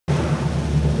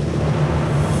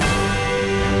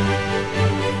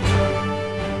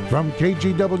From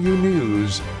KGW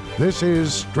News, this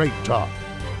is Straight Talk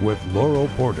with Laurel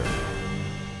Porter.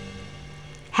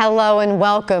 Hello and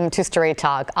welcome to Straight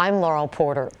Talk. I'm Laurel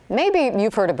Porter. Maybe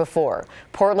you've heard it before.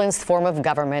 Portland's form of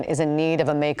government is in need of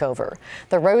a makeover.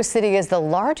 The Rose City is the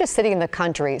largest city in the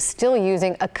country still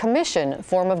using a commission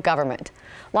form of government.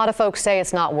 A lot of folks say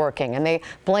it's not working, and they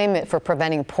blame it for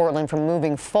preventing Portland from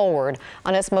moving forward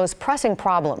on its most pressing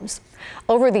problems.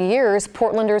 Over the years,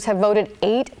 Portlanders have voted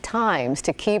 8 times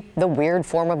to keep the weird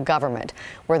form of government,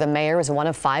 where the mayor is one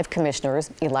of 5 commissioners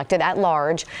elected at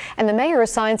large, and the mayor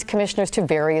assigns commissioners to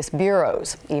various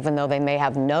bureaus, even though they may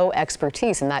have no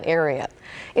expertise in that area.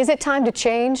 Is it time to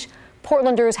change?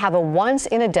 Portlanders have a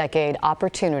once-in-a-decade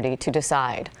opportunity to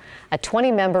decide. A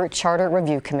 20-member Charter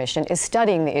Review Commission is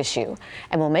studying the issue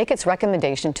and will make its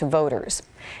recommendation to voters.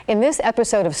 In this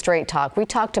episode of Straight Talk, we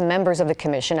talk to members of the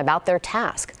commission about their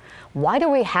task. Why do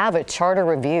we have a charter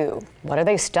review? What are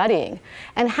they studying?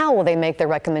 And how will they make their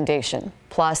recommendation?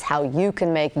 Plus, how you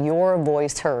can make your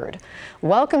voice heard.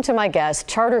 Welcome to my guests,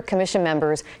 Charter Commission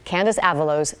members Candace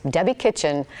Avalos, Debbie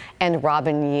Kitchen, and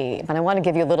Robin Yee. And I want to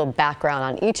give you a little background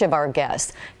on each of our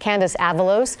guests. Candace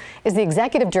Avalos is the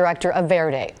Executive Director of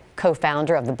Verde,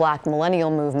 co-founder of the Black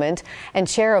Millennial Movement, and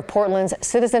chair of Portland's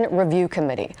Citizen Review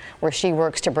Committee, where she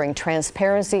works to bring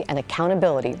transparency and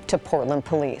accountability to Portland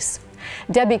police.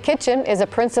 Debbie Kitchen is a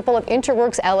principal of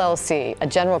Interworks LLC, a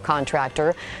general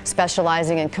contractor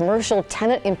specializing in commercial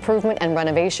tenant improvement and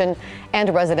renovation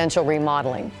and residential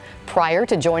remodeling. Prior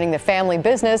to joining the family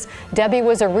business, Debbie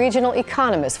was a regional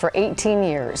economist for 18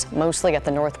 years, mostly at the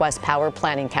Northwest Power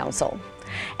Planning Council.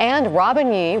 And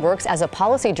Robin Yee works as a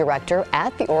policy director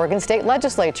at the Oregon State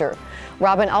Legislature.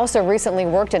 Robin also recently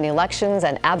worked in elections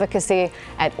and advocacy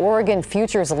at Oregon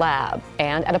Futures Lab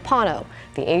and at APANO,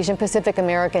 the Asian Pacific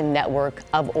American Network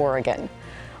of Oregon.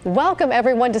 Welcome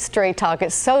everyone to Straight Talk.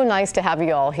 It's so nice to have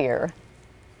you all here.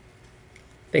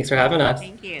 Thanks for having us.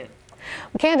 Thank you.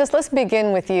 Candace, let's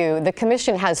begin with you. The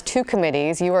commission has 2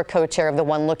 committees. You are co-chair of the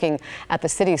one looking at the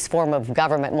city's form of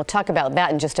government, and we'll talk about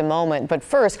that in just a moment. But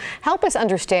first, help us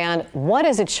understand, what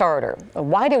is a charter?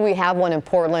 Why do we have one in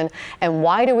Portland, and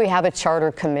why do we have a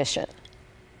charter commission?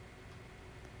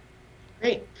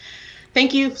 Great.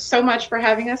 Thank you so much for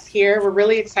having us here. We're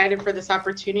really excited for this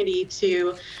opportunity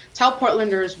to tell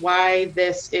Portlanders why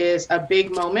this is a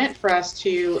big moment for us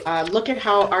to look at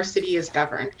how our city is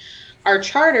governed. Our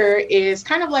charter is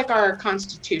kind of like our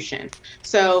constitution.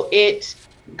 So it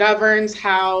governs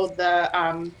how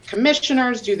the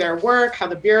commissioners do their work, how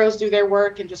the bureaus do their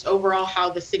work, and just overall how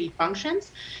the city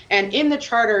functions. And in the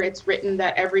charter, it's written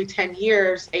that every 10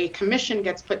 years, a commission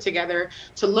gets put together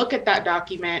to look at that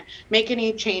document, make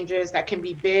any changes that can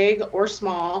be big or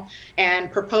small,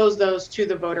 and propose those to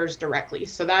the voters directly.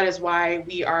 So that is why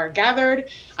we are gathered,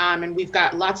 and we've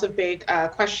got lots of big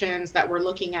questions that we're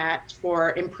looking at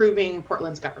for improving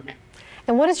Portland's government.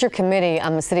 And what is your committee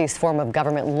on the city's form of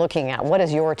government looking at? What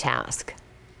is your task?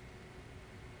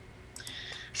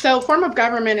 So form of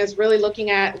government is really looking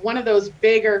at one of those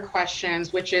bigger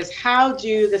questions, which is how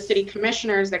do the city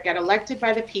commissioners that get elected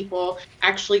by the people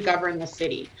actually govern the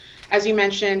city? As you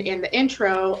mentioned in the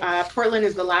intro, Portland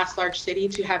is the last large city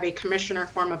to have a commissioner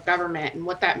form of government. And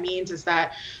what that means is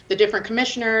that the different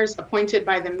commissioners appointed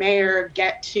by the mayor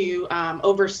get to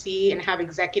oversee and have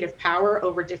executive power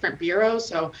over different bureaus.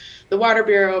 So the Water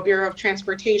Bureau, Bureau of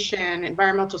Transportation,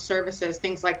 Environmental Services,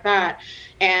 things like that.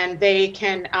 And they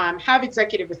can have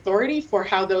executive authority for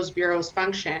how those bureaus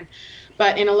function.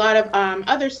 But in a lot of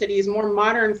other cities, more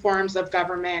modern forms of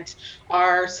government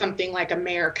are something like a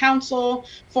mayor-council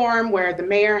form, where the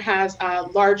mayor has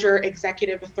larger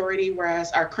executive authority,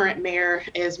 whereas our current mayor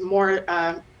is more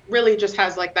really just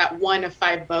has like that 1 of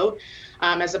 5 vote,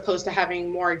 as opposed to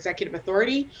having more executive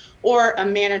authority, or a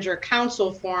manager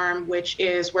council form, which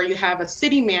is where you have a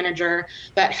city manager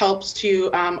that helps to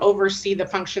oversee the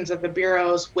functions of the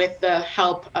bureaus with the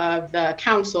help of the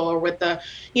council, or with the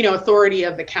authority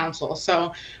of the council.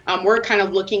 So we're kind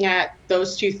of looking at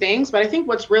those 2 things. But I think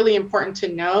what's really important to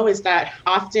know is that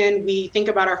often we think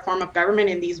about our form of government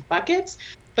in these buckets,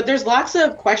 but there's lots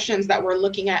of questions that we're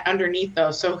looking at underneath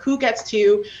those. So who gets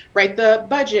to write the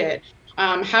budget?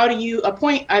 How do you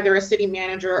appoint either a city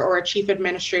manager or a chief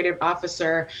administrative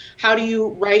officer? How do you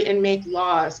write and make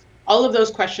laws? All of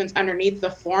those questions underneath the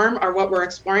form are what we're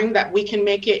exploring, that we can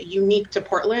make it unique to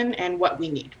Portland and what we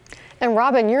need. And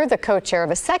Robin, you're the co-chair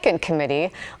of a second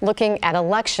committee looking at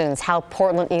elections, how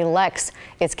Portland elects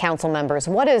its council members.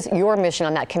 What is your mission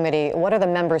on that committee? What are the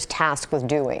members tasked with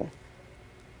doing?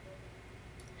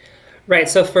 Right.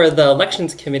 So for the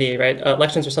elections committee, right,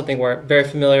 elections are something we're very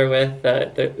familiar with.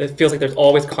 It feels like there's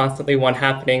always constantly one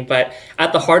happening. But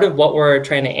at the heart of what we're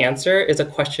trying to answer is a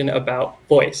question about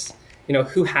voice.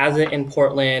 Who has it in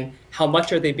Portland? How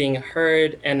much are they being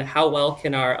heard? And how well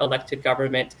can our elected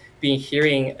government be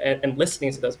hearing and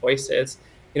listening to those voices?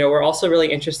 We're also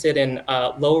really interested in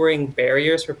lowering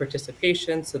barriers for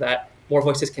participation so that more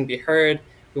voices can be heard.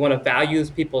 We want to value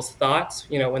people's thoughts,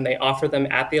 when they offer them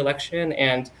at the election,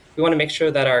 and we want to make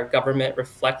sure that our government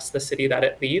reflects the city that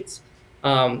it leads.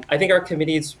 I think our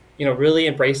committee's, really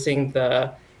embracing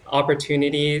the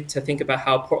opportunity to think about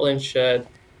how Portland should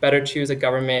better choose a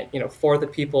government, for the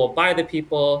people, by the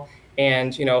people,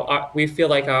 and we feel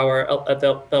like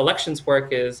the elections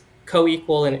work is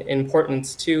co-equal in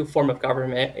importance to form of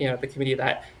government. The committee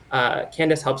that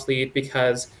Candace helps lead,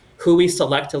 because who we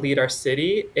select to lead our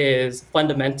city is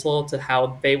fundamental to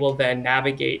how they will then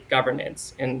navigate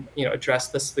governance and address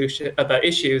the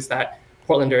issues that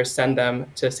Portlanders send them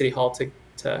to City Hall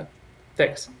to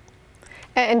fix.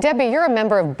 And Debbie, you're a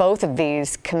member of both of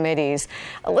these committees.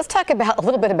 Let's talk about a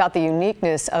little bit about the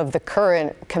uniqueness of the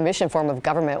current commission form of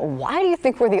government. Why do you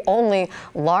think we're the only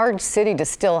large city to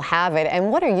still have it,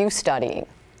 and what are you studying?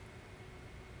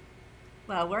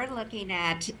 Well, we're looking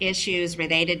at issues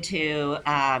related to,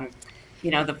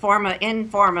 the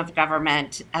form of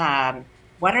government.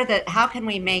 How can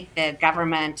we make the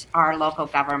government, our local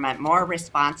government, more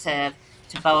responsive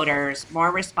to voters,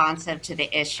 more responsive to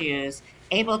the issues,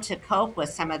 able to cope with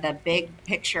some of the big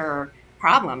picture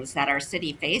problems that our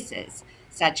city faces,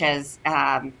 such as,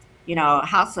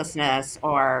 houselessness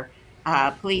or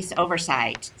police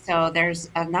oversight. So there's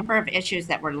a number of issues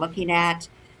that we're looking at,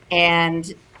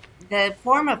 and the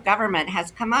form of government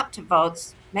has come up to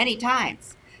votes many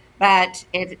times, but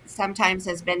it sometimes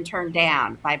has been turned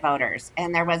down by voters.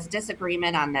 And there was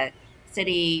disagreement on the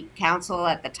city council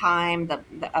at the time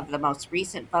of the most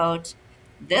recent vote.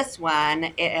 This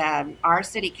one, our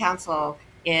city council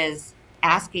is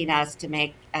asking us to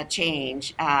make a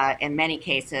change in many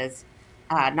cases,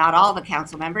 not all the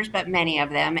council members, but many of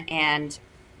them. And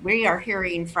we are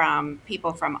hearing from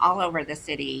people from all over the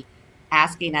city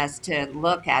asking us to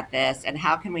look at this and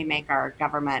how can we make our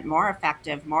government more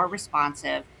effective, more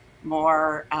responsive,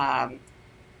 more,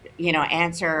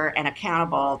 answer and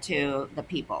accountable to the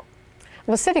people.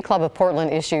 The City Club of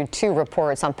Portland issued 2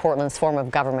 reports on Portland's form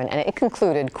of government, and it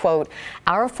concluded, quote,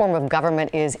 "Our form of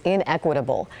government is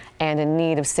inequitable and in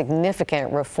need of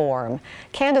significant reform."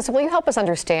 Candace, will you help us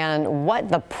understand what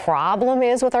the problem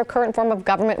is with our current form of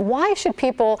government? Why should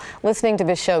people listening to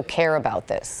this show care about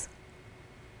this?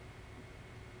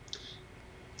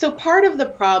 So part of the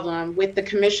problem with the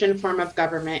commission form of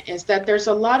government is that there's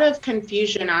a lot of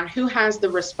confusion on who has the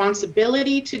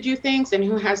responsibility to do things and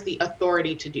who has the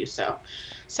authority to do so.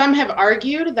 Some have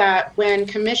argued that when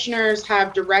commissioners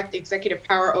have direct executive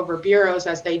power over bureaus,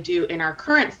 as they do in our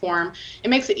current form, it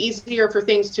makes it easier for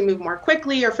things to move more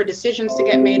quickly or for decisions to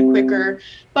get made quicker.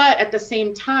 But at the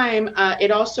same time,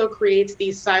 it also creates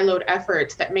these siloed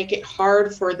efforts that make it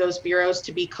hard for those bureaus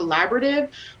to be collaborative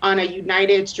on a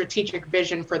united strategic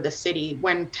vision for the city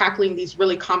when tackling these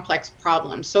really complex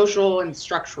problems, social and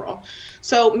structural.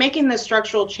 So making the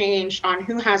structural change on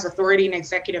who has authority and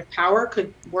executive power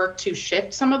could work to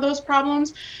shift some of those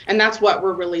problems. And that's what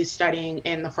we're really studying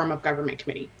in the form of government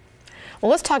committee. Well,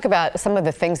 let's talk about some of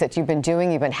the things that you've been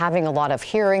doing. You've been having a lot of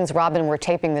hearings. Robin, we're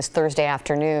taping this Thursday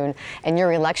afternoon, and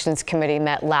your elections committee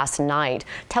met last night.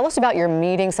 Tell us about your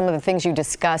meeting, some of the things you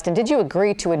discussed, and did you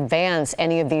agree to advance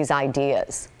any of these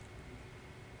ideas?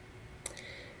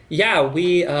 Yeah,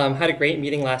 we had a great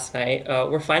meeting last night.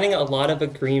 We're finding a lot of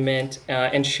agreement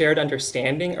and shared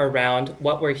understanding around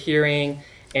what we're hearing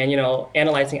and,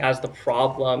 analyzing as the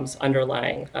problems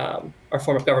underlying our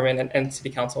form of government and city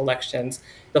council elections.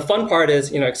 The fun part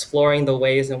is, exploring the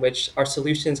ways in which our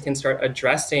solutions can start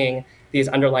addressing these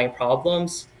underlying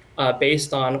problems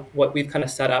based on what we've kind of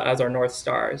set out as our North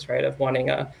Stars, right? Of wanting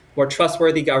a more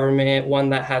trustworthy government, one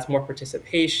that has more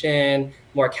participation,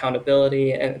 more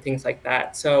accountability, and things like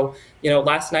that. So,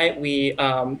 last night we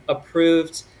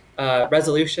approved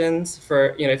resolutions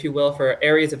for, if you will, for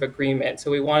areas of agreement.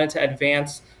 So we wanted to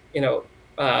advance,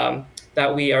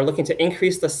 that we are looking to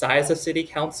increase the size of city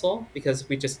council because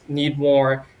we just need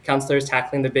more councilors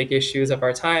tackling the big issues of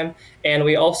our time. And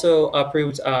we also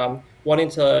approved wanting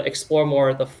to explore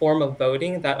more the form of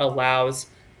voting that allows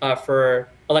for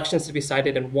elections to be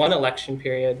cited in one election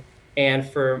period and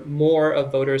for more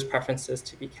of voters' preferences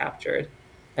to be captured.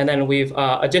 And then we've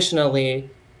additionally,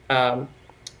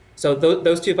 so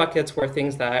those 2 buckets were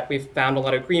things that we've found a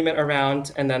lot of agreement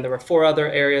around. And then there were 4 other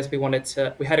areas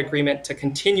we had agreement to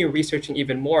continue researching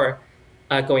even more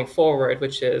going forward,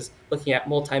 which is looking at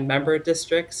multi-member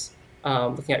districts,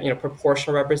 looking at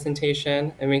proportional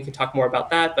representation, and we can talk more about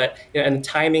that. But and the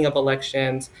timing of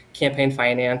elections, campaign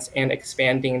finance, and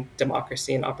expanding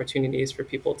democracy and opportunities for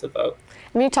people to vote.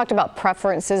 I mean, you talked about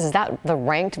preferences. Is that the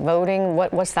ranked voting?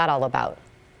 What's that all about?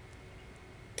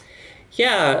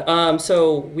 Yeah,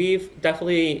 so we've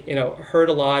definitely heard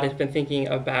a lot. Have been thinking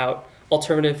about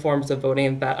alternative forms of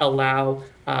voting that allow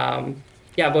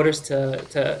voters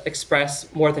to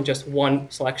express more than just one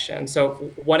selection.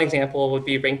 So one example would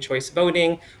be ranked choice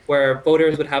voting, where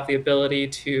voters would have the ability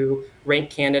to rank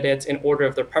candidates in order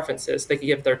of their preferences. They could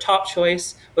give their top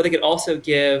choice, but they could also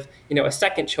give a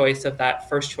second choice if that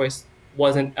first choice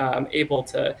wasn't able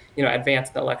to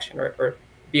advance the election or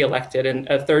be elected, and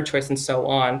a third choice, and so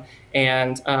on.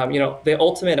 And the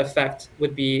ultimate effect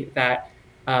would be that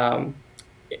the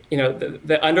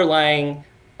underlying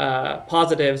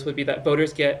positives would be that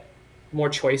voters get more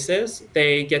choices.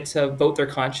 They get to vote their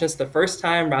conscience the first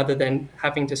time rather than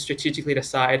having to strategically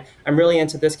decide, I'm really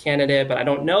into this candidate, but I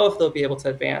don't know if they'll be able to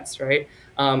advance, right?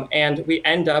 And we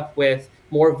end up with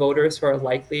more voters who are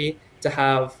likely to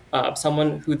have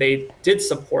someone who they did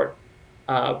support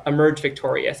emerge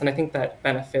victorious. And I think that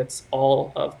benefits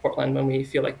all of Portland when we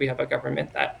feel like we have a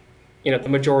government that the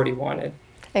majority wanted.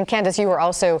 And Candace, you were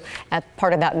also at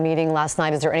part of that meeting last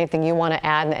night. Is there anything you want to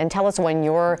add? And tell us when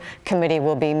your committee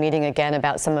will be meeting again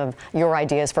about some of your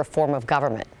ideas for form of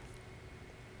government.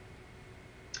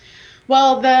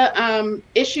 Well, the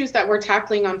issues that we're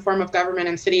tackling on form of government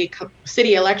and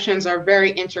city elections are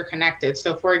very interconnected.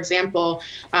 So, for example,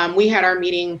 we had our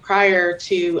meeting prior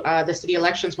to the city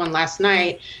elections one last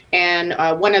night, and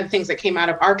one of the things that came out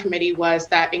of our committee was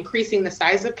that increasing the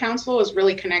size of council is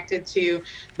really connected to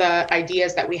the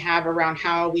ideas that we have around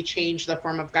how we change the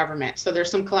form of government. So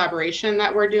there's some collaboration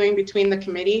that we're doing between the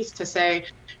committees to say,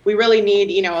 we really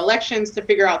need, elections to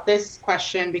figure out this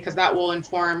question, because that will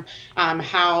inform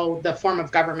how the form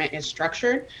of government is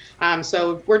structured.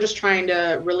 So we're just trying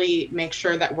to really make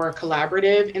sure that we're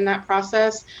collaborative in that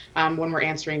process when we're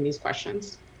answering these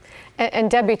questions.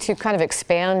 And Debbie, to kind of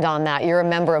expand on that, you're a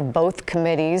member of both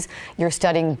committees. You're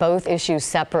studying both issues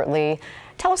separately.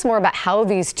 Tell us more about how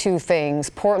these two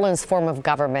things, Portland's form of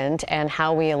government and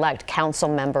how we elect council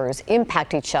members,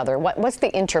 impact each other. What's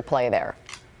the interplay there?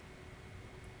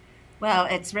 Well,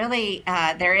 it's really,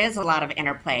 there is a lot of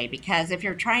interplay, because if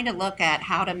you're trying to look at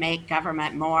how to make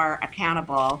government more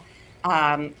accountable,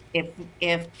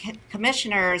 if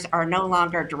commissioners are no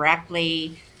longer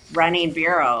directly running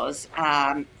bureaus,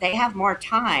 they have more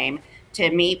time to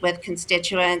meet with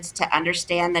constituents, to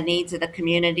understand the needs of the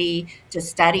community, to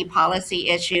study policy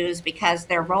issues, because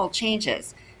their role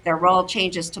changes. Their role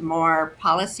changes to more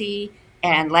policy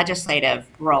and legislative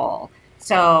role.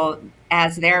 So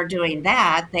as they're doing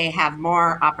that, they have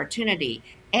more opportunity.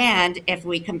 And if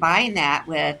we combine that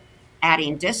with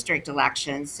adding district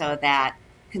elections so that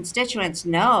constituents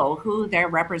know who their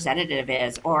representative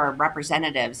is or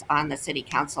representatives on the city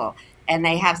council, and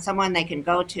they have someone they can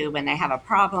go to when they have a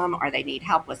problem or they need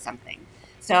help with something.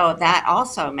 So that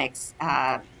also makes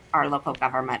our local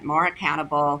government more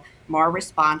accountable, more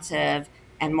responsive,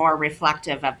 and more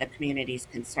reflective of the community's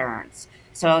concerns.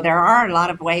 So there are a lot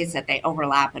of ways that they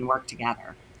overlap and work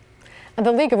together.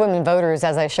 The League of Women Voters,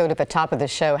 as I showed at the top of the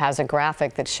show, has a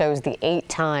graphic that shows the 8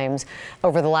 times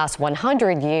over the last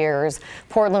 100 years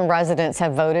Portland residents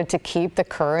have voted to keep the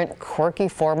current quirky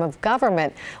form of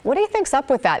government. What do you think's up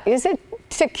with that? Is it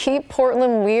to keep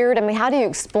Portland weird? I mean, how do you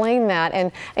explain that?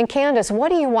 And Candace, what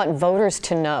do you want voters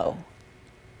to know?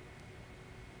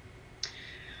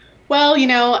 Well,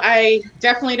 I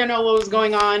definitely don't know what was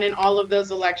going on in all of those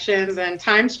elections, and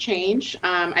times change.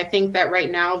 I think that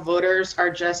right now voters are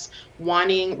just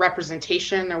wanting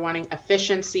representation, they're wanting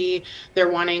efficiency, they're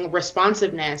wanting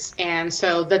responsiveness. And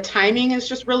so the timing is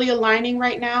just really aligning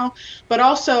right now. But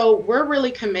also, we're really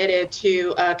committed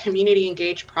to a community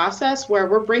engaged process where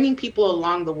we're bringing people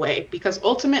along the way, because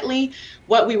ultimately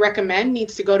what we recommend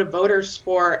needs to go to voters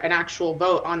for an actual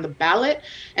vote on the ballot.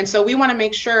 And so we want to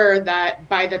make sure that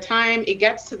by the time it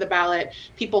gets to the ballot,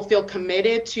 people feel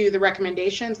committed to the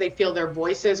recommendations, they feel their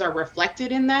voices are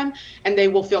reflected in them, and they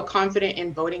will feel confident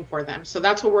in voting for them. So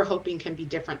that's what we're hoping can be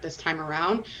different this time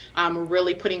around. We're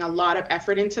really putting a lot of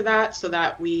effort into that so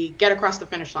that we get across the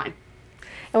finish line.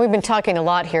 And we've been talking a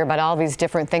lot here about all these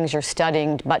different things you're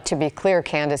studying, but to be clear,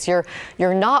 Candace, you're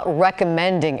not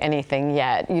recommending anything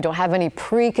yet. You don't have any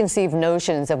preconceived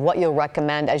notions of what you'll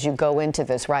recommend as you go into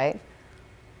this, right?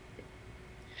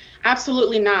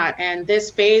 Absolutely not. And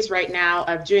this phase right now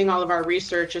of doing all of our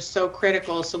research is so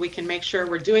critical, so we can make sure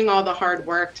we're doing all the hard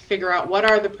work to figure out what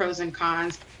are the pros and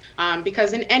cons,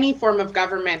 because in any form of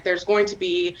government, there's going to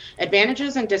be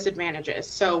advantages and disadvantages.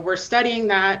 So we're studying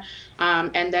that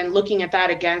and then looking at that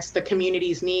against the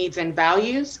community's needs and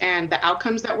values and the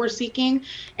outcomes that we're seeking,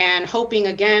 and hoping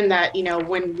again that, you know,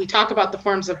 when we talk about the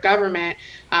forms of government,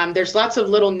 there's lots of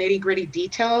little nitty-gritty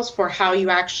details for how you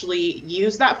actually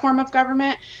use that form of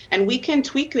government, and we can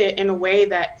tweak it in a way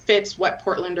that fits what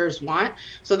Portlanders want.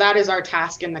 So that is our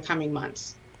task in the coming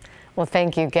months. Well,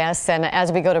 thank you, guests. And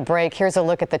as we go to break, here's a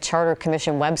look at the Charter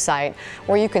Commission website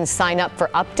where you can sign up for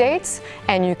updates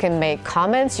and you can make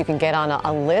comments. You can get on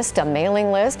a list, a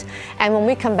mailing list. And when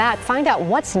we come back, find out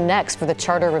what's next for the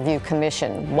Charter Review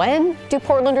Commission. When do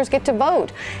Portlanders get to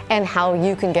vote? And how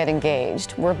you can get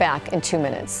engaged. We're back in 2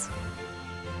 minutes.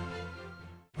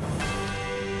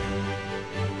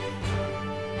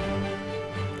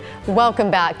 Welcome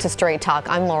back to Straight Talk.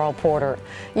 I'm Laurel Porter.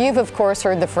 You've, of course,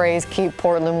 heard the phrase, keep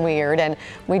Portland weird, and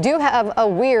we do have a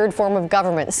weird form of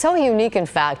government. So unique, in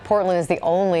fact, Portland is the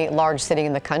only large city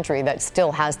in the country that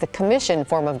still has the commission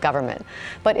form of government.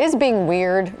 But is being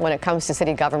weird when it comes to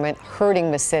city government hurting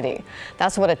the city?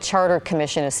 That's what a charter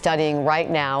commission is studying right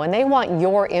now, and they want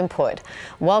your input.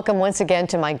 Welcome once again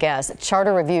to my guests,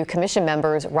 Charter Review Commission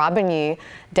members Robin Yee,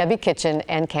 Debbie Kitchen,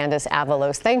 and Candace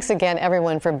Avalos. Thanks again,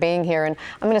 everyone, for being here. And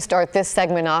I'm going to start this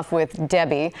segment off with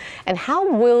Debbie. And how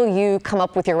will you come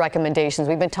up with your recommendations?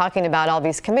 We've been talking about all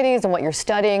these committees and what you're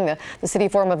studying, the city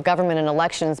form of government and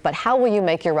elections, but how will you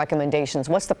make your recommendations?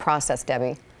 What's the process,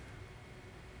 Debbie?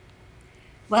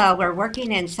 Well, we're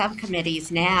working in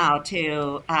subcommittees now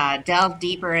to delve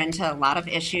deeper into a lot of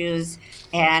issues,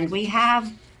 and we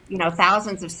have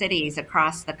thousands of cities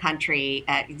across the country,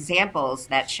 examples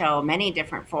that show many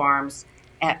different forms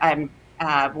and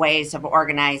ways of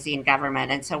organizing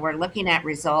government. And so we're looking at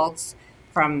results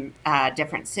from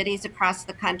different cities across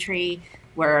the country.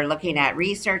 We're looking at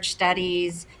research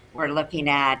studies. We're looking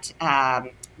at,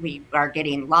 we are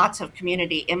getting lots of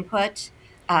community input,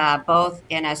 both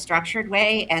in a structured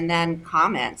way and then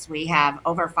comments. We have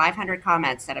over 500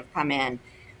 comments that have come in.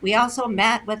 We also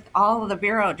met with all of the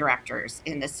bureau directors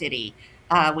in the city.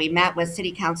 We met with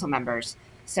city council members.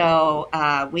 So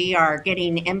we are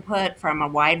getting input from a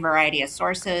wide variety of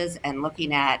sources and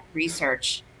looking at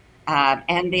research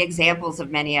and the examples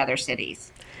of many other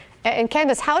cities. And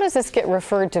Candace, how does this get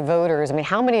referred to voters? I mean,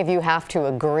 how many of you have to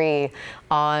agree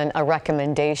on a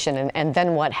recommendation, and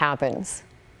then what happens?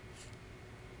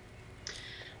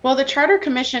 Well, the Charter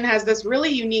Commission has this really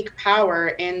unique power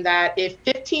in that if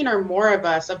 15 or more of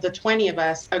us, of the 20 of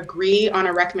us, agree on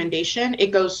a recommendation, it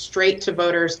goes straight to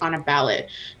voters on a ballot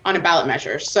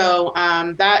measure. So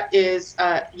that is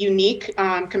unique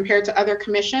compared to other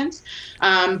commissions.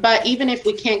 But even if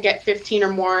we can't get 15 or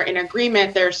more in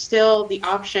agreement, there's still the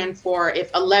option for,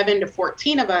 if 11 to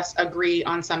 14 of us agree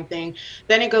on something,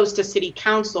 then it goes to City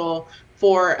Council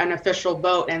for an official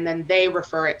vote, and then they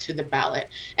refer it to the ballot.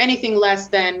 Anything less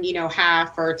than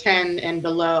half or 10 and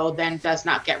below then does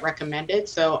not get recommended.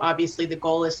 So obviously the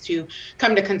goal is to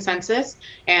come to consensus,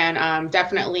 and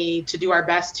definitely to do our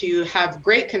best to have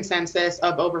great consensus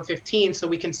of over 15 so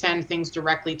we can send things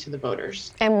directly to the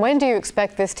voters. And when do you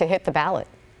expect this to hit the ballot?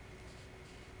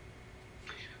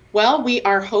 Well, we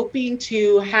are hoping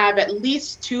to have at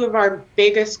least 2 of our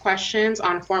biggest questions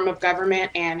on form of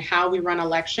government and how we run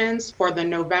elections for the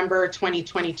November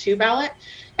 2022 ballot.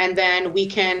 And then we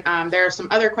can, there are some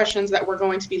other questions that we're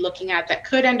going to be looking at that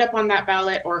could end up on that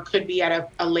ballot or could be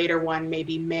at a later one,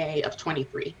 maybe May of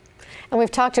 23. And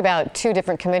we've talked about 2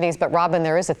 different committees, but Robin,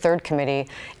 there is a 3rd committee,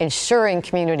 ensuring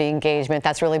community engagement.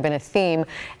 That's really been a theme.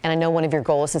 And I know one of your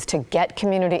goals is to get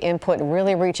community input and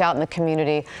really reach out in the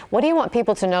community. What do you want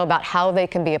people to know about how they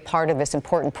can be a part of this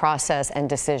important process and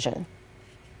decision?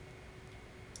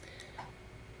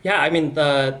 Yeah, I mean,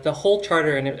 the whole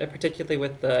charter, and particularly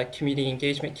with the Community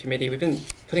Engagement Committee, we've been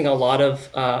putting a lot of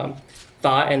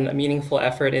thought and a meaningful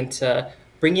effort into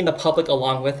bringing the public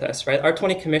along with us, right? Our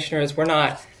 20 commissioners, we're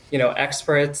not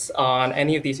experts on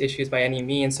any of these issues by any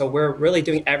means. So we're really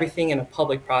doing everything in a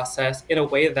public process in a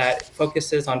way that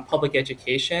focuses on public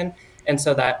education. And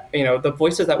so that, the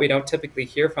voices that we don't typically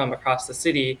hear from across the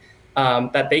city,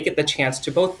 that they get the chance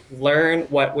to both learn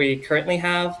what we currently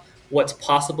have, what's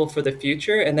possible for the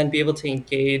future, and then be able to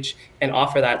engage and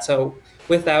offer that. So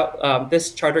without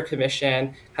this Charter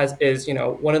Commission is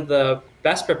one of the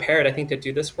best prepared, I think, to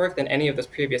do this work than any of those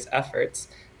previous efforts.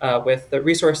 With the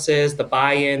resources, the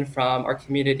buy-in from our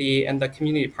community, and the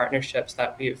community partnerships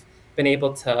that we've been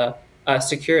able to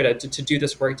secure to do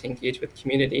this work, to engage with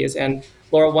communities. And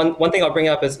Laura, one thing I'll bring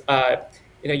up is,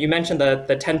 you mentioned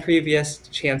the 10 previous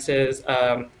chances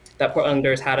that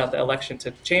Portlanders had of the election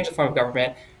to change the form of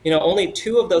government. only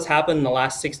 2 of those happened in the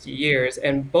last 60 years,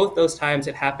 and both those times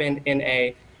it happened in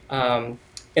a time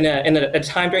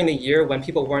during the year when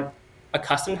people weren't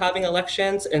accustomed to having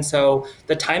elections. And so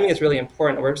the timing is really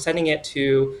important. We're sending it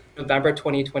to November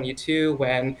 2022,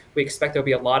 when we expect there'll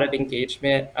be a lot of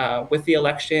engagement with the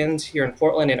elections here in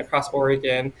Portland and across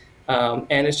Oregon.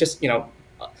 And it's just,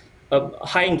 a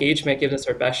high engagement gives us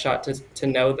our best shot to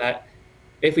know that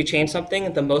if we change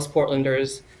something, the most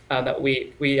Portlanders that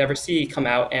we ever see come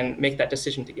out and make that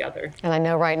decision together. And I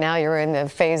know right now you're in the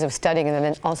phase of studying and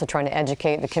then also trying to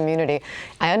educate the community.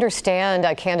 I understand,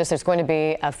 Candace, there's going to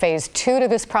be a phase 2 to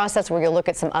this process where you'll look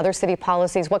at some other city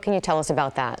policies. What can you tell us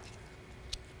about that?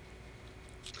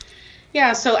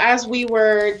 Yeah, so as we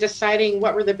were deciding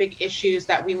what were the big issues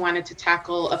that we wanted to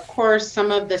tackle, of course,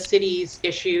 some of the city's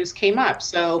issues came up.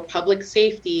 So public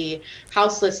safety,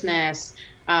 houselessness,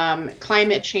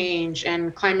 climate change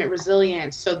and climate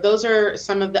resilience. So those are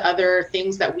some of the other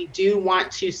things that we do want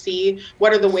to see.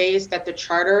 What are the ways that the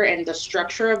charter and the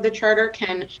structure of the charter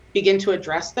can begin to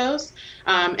address those?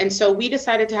 And so we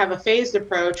decided to have a phased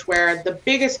approach where the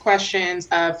biggest questions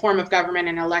of form of government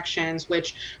and elections,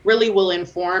 which really will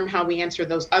inform how we answer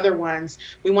those other ones,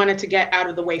 we wanted to get out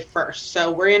of the way first.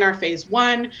 So we're in our phase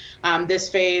 1. This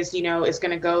phase, is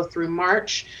going to go through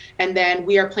March. And then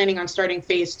we are planning on starting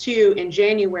phase 2 in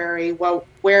January,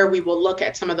 where we will look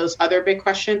at some of those other big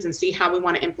questions and see how we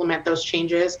want to implement those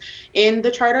changes in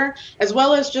the charter, as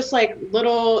well as just like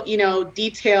little,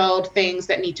 detailed things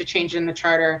that need to change in the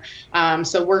charter.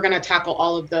 So we're going to tackle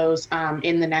all of those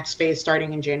in the next phase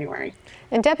starting in January.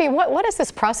 And Debbie, what has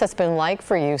this process been like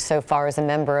for you so far as a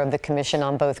member of the commission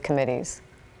on both committees?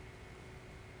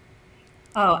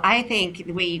 Oh, I think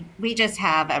we just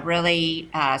have a really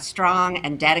strong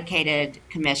and dedicated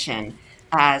commission.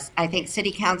 I think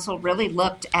City Council really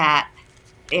looked at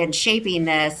in shaping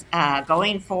this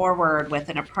going forward with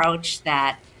an approach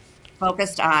that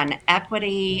focused on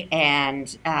equity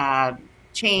and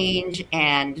change.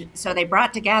 And so they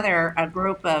brought together a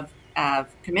group of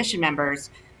commission members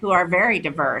who are very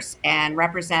diverse and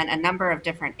represent a number of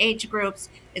different age groups.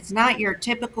 It's not your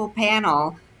typical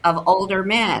panel of older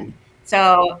men.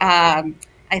 So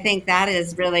I think that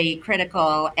is really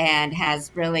critical and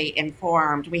has really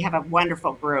informed. We have a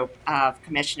wonderful group of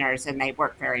commissioners and they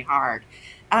work very hard.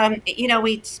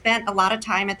 We spent a lot of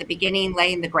time at the beginning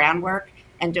laying the groundwork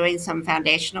and doing some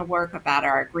foundational work about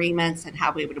our agreements and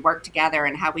how we would work together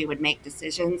and how we would make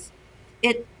decisions.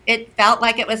 It felt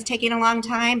like it was taking a long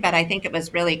time, but I think it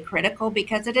was really critical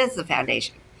because it is the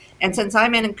foundation. And since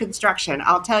I'm in construction,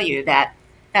 I'll tell you that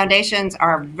foundations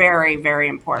are very, very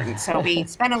important. So we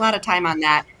spent a lot of time on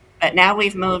that, but now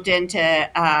we've moved into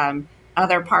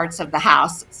other parts of the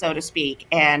house, so to speak,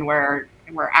 and we're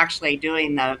actually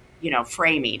doing the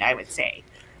framing, I would say.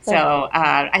 So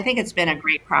I think it's been a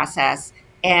great process,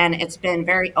 and it's been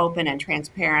very open and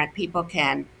transparent. People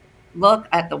can look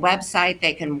at the website,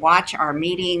 they can watch our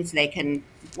meetings, they can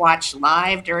watch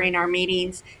live during our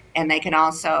meetings. And they can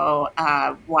also,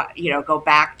 go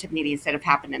back to meetings that have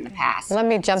happened in the past. Let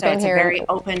me jump in it's here. A very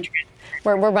open.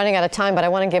 We're running out of time, but I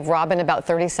want to give Robin about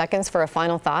 30 seconds for a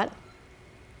final thought.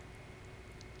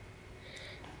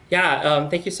 Yeah,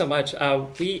 thank you so much.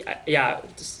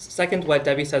 Second what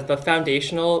Debbie says, the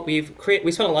foundational, we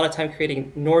spent a lot of time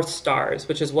creating North Stars,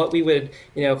 which is what we would,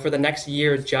 for the next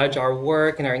year judge our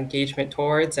work and our engagement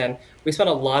towards. And we spent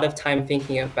a lot of time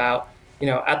thinking about,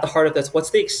 at the heart of this,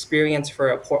 what's the experience for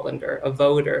a Portlander, a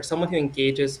voter, someone who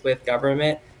engages with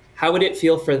government? How would it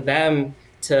feel for them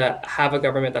to have a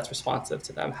government that's responsive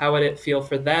to them? How would it feel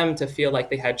for them to feel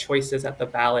like they had choices at the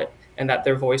ballot and that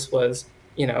their voice was,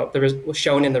 was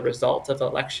shown in the result of the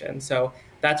election? So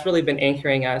that's really been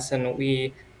anchoring us. And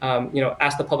we,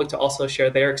 ask the public to also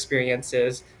share their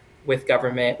experiences with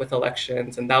government, with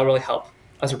elections, and that'll really help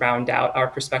us round out our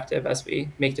perspective as we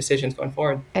make decisions going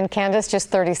forward. And Candace, just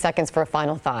 30 seconds for a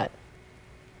final thought.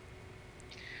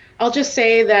 I'll just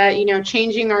say that,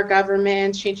 changing our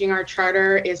government, changing our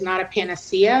charter is not a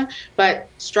panacea, but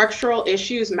structural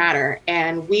issues matter.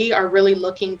 And we are really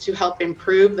looking to help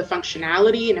improve the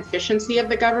functionality and efficiency of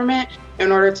the government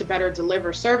in order to better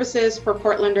deliver services for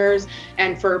Portlanders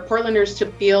and for Portlanders to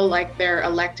feel like their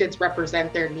electeds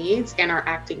represent their needs and are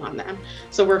acting on them.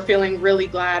 So we're feeling really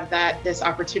glad that this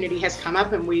opportunity has come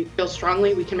up and we feel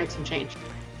strongly we can make some change.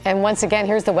 And once again,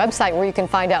 here's the website where you can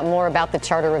find out more about the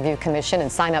Charter Review Commission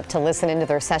and sign up to listen into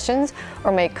their sessions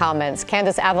or make comments.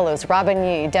 Candace Avalos, Robin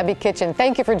Yee, Debbie Kitchen,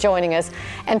 thank you for joining us.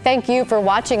 And thank you for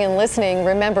watching and listening.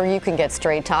 Remember, you can get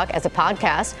Straight Talk as a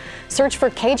podcast. Search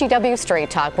for KGW Straight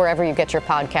Talk wherever you get your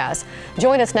podcasts.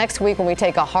 Join us next week when we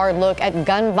take a hard look at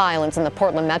gun violence in the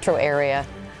Portland metro area.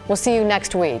 We'll see you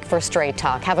next week for Straight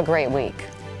Talk. Have a great week.